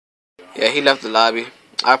Yeah, he left the lobby.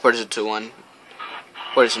 I reported it 2-1.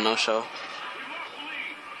 Reported it's a no-show.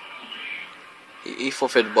 He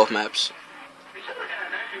forfeited both maps.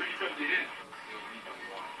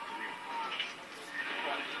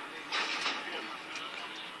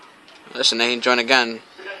 Listen, they ain't joined again.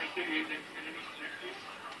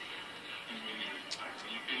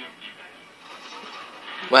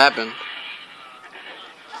 What happened?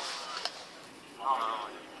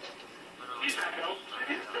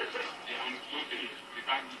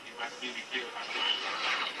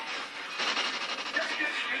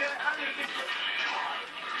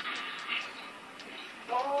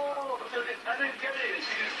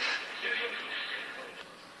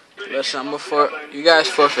 Listen, you guys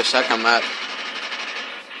forfeit second map.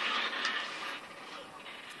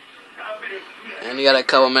 And you got a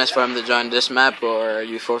couple minutes for him to join this map, or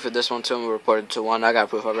you forfeit this one too and we reported 2-1. I got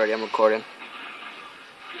proof already. I'm recording.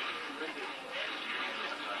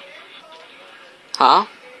 Huh?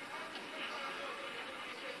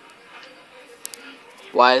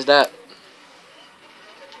 Why is that?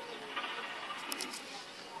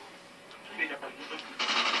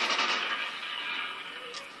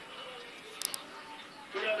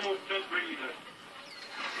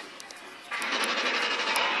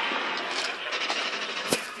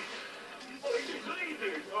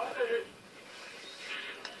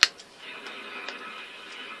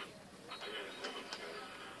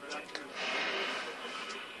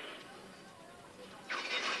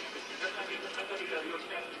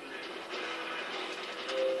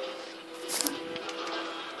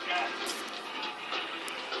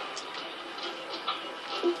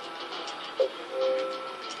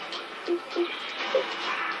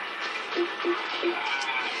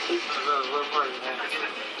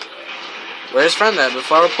 Where's his friend at?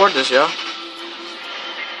 Before I report this, yo.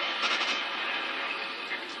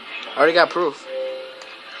 I already got proof.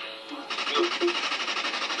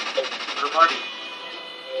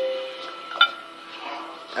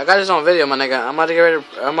 I got this on video, my nigga. I'm about to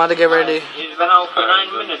get ready. He's been out for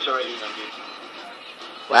 9 minutes already.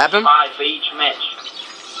 What happened? 5 for each match.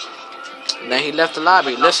 And then he left the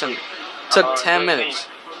lobby. Listen, took 10 minutes.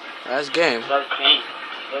 That's game. That's game.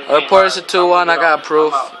 I reported it to 2-1. I got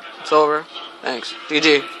proof. It's over. Thanks.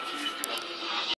 GG.